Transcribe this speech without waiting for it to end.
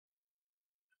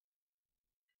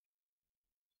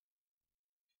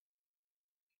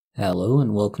Hello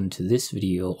and welcome to this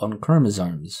video on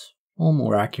chromosomes, or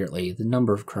more accurately, the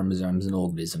number of chromosomes an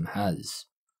organism has.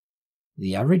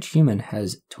 The average human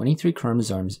has 23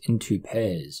 chromosomes in 2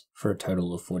 pairs, for a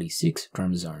total of 46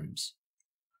 chromosomes.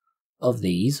 Of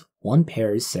these, 1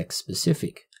 pair is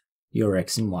sex-specific, your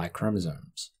X and Y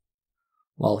chromosomes.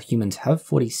 While humans have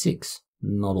 46,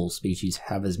 not all species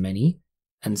have as many,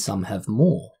 and some have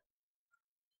more.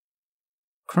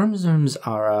 Chromosomes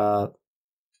are a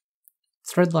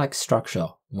thread-like structure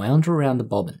wound around a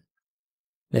bobbin.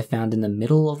 They're found in the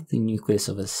middle of the nucleus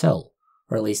of a cell,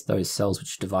 or at least those cells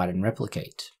which divide and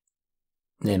replicate.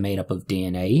 They're made up of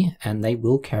DNA, and they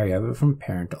will carry over from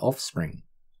parent to offspring.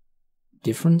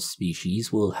 Different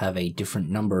species will have a different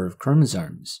number of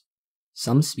chromosomes.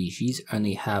 Some species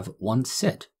only have 1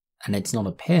 set, and it's not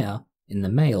a pair in the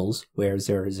males, whereas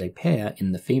there is a pair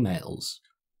in the females.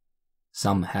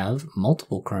 Some have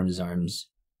multiple chromosomes.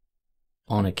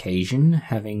 On occasion,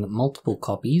 having multiple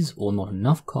copies or not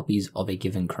enough copies of a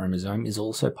given chromosome is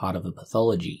also part of a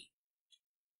pathology.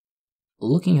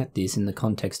 Looking at this in the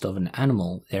context of an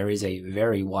animal, there is a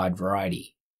very wide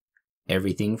variety.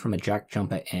 Everything from a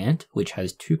jackjumper ant, which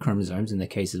has 2 chromosomes in the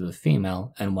case of a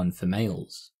female and 1 for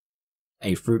males.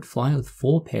 A fruit fly with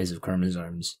 4 pairs of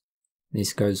chromosomes.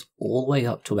 This goes all the way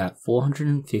up to about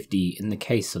 450 in the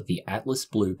case of the Atlas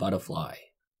blue butterfly.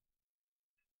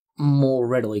 More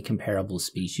readily comparable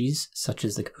species, such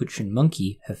as the capuchin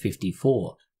monkey, have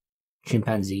 54.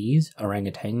 Chimpanzees,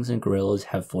 orangutans, and gorillas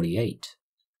have 48.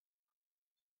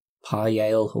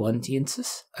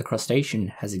 Paryaelhuantiensis, a crustacean,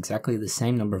 has exactly the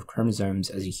same number of chromosomes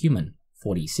as a human,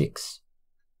 46.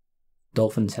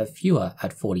 Dolphins have fewer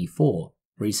at 44,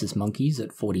 rhesus monkeys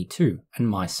at 42, and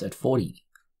mice at 40.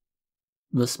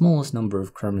 The smallest number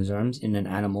of chromosomes in an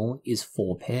animal is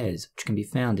 4 pairs, which can be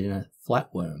found in a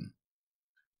flatworm.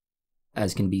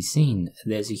 As can be seen,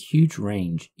 there's a huge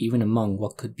range even among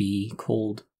what could be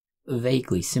called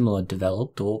vaguely similar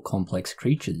developed or complex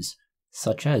creatures,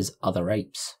 such as other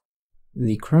apes.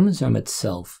 The chromosome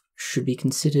itself should be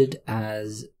considered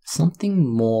as something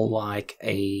more like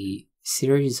a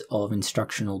series of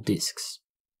instructional disks.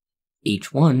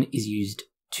 Each one is used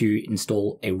to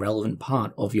install a relevant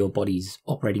part of your body's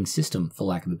operating system, for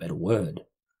lack of a better word.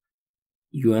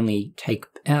 You only take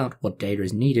out what data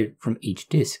is needed from each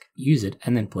disk, use it,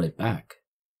 and then put it back.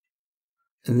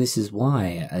 And this is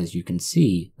why, as you can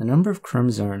see, the number of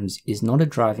chromosomes is not a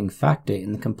driving factor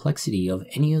in the complexity of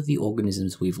any of the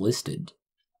organisms we've listed.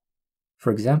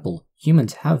 For example,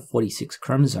 humans have 46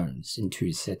 chromosomes in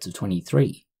 2 sets of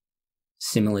 23.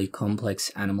 Similarly complex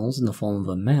animals in the form of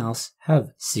a mouse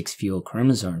have 6 fewer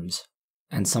chromosomes,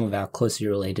 and some of our closely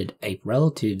related ape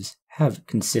relatives have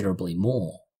considerably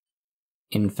more.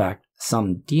 In fact,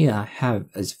 some deer have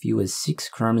as few as 6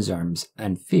 chromosomes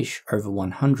and fish over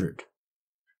 100.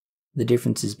 The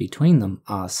differences between them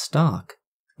are stark,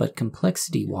 but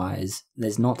complexity-wise,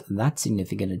 there's not that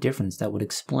significant a difference that would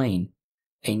explain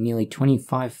a nearly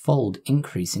 25-fold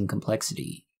increase in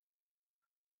complexity.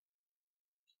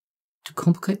 To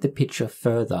complicate the picture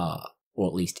further, or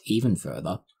at least even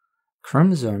further,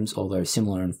 chromosomes, although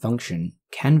similar in function,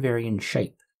 can vary in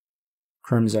shape.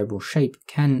 Chromosomal shape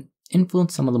can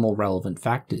influence some of the more relevant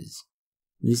factors.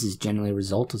 This is generally a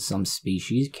result of some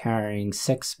species carrying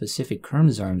sex-specific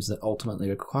chromosomes that ultimately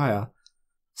require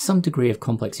some degree of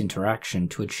complex interaction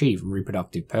to achieve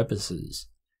reproductive purposes.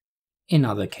 In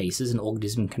other cases, an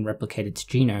organism can replicate its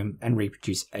genome and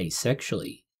reproduce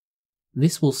asexually.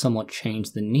 This will somewhat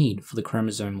change the need for the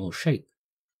chromosomal shape.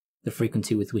 The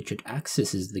frequency with which it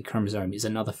accesses the chromosome is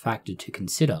another factor to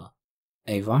consider.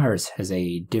 A virus has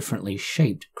a differently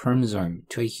shaped chromosome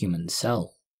to a human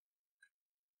cell.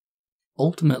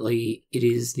 Ultimately, it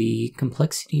is the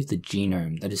complexity of the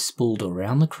genome that is spooled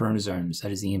around the chromosomes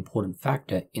that is the important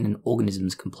factor in an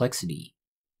organism's complexity.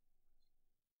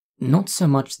 Not so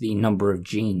much the number of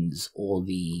genes or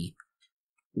the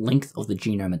length of the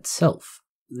genome itself.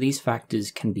 These factors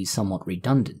can be somewhat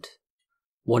redundant.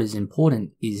 What is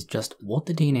important is just what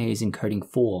the DNA is encoding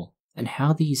for and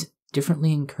how these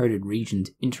differently encoded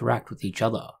regions interact with each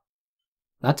other.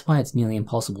 That's why it's nearly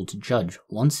impossible to judge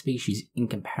one species in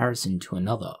comparison to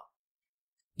another.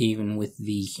 Even with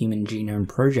the Human Genome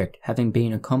Project having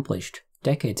been accomplished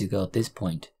decades ago at this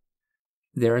point,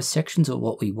 there are sections of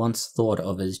what we once thought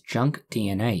of as junk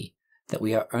DNA that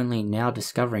we are only now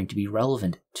discovering to be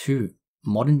relevant to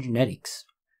modern genetics,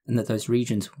 and that those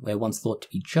regions where once thought to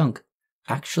be junk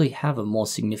actually have a more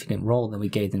significant role than we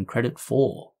gave them credit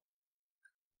for.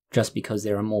 Just because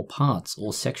there are more parts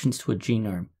or sections to a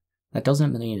genome, that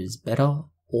doesn't mean it is better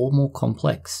or more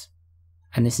complex.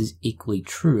 And this is equally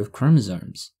true of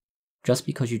chromosomes. just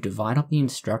because you divide up the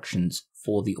instructions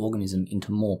for the organism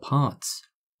into more parts,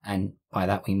 and by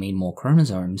that we mean more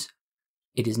chromosomes,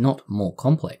 it is not more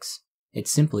complex.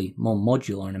 It's simply more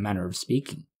modular in a manner of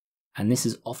speaking, and this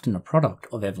is often a product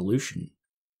of evolution.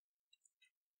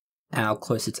 Our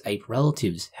closest ape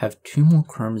relatives have 2 more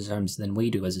chromosomes than we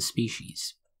do as a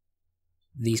species.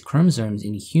 These chromosomes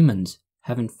in humans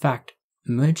have in fact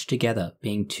merged together,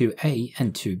 being 2A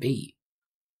and 2B.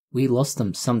 We lost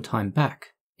them some time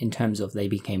back in terms of they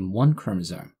became 1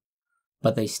 chromosome,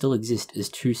 but they still exist as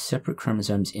 2 separate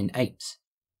chromosomes in apes.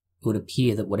 It would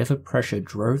appear that whatever pressure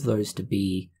drove those to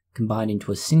be combined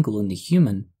into a single in the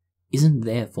human isn't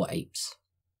there for apes.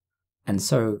 And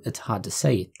so it's hard to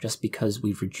say just because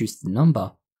we've reduced the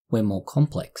number, we're more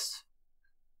complex.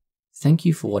 Thank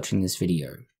you for watching this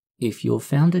video. If you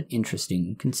found it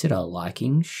interesting, consider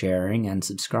liking, sharing, and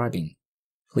subscribing.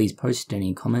 Please post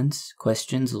any comments,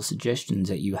 questions, or suggestions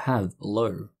that you have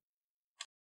below.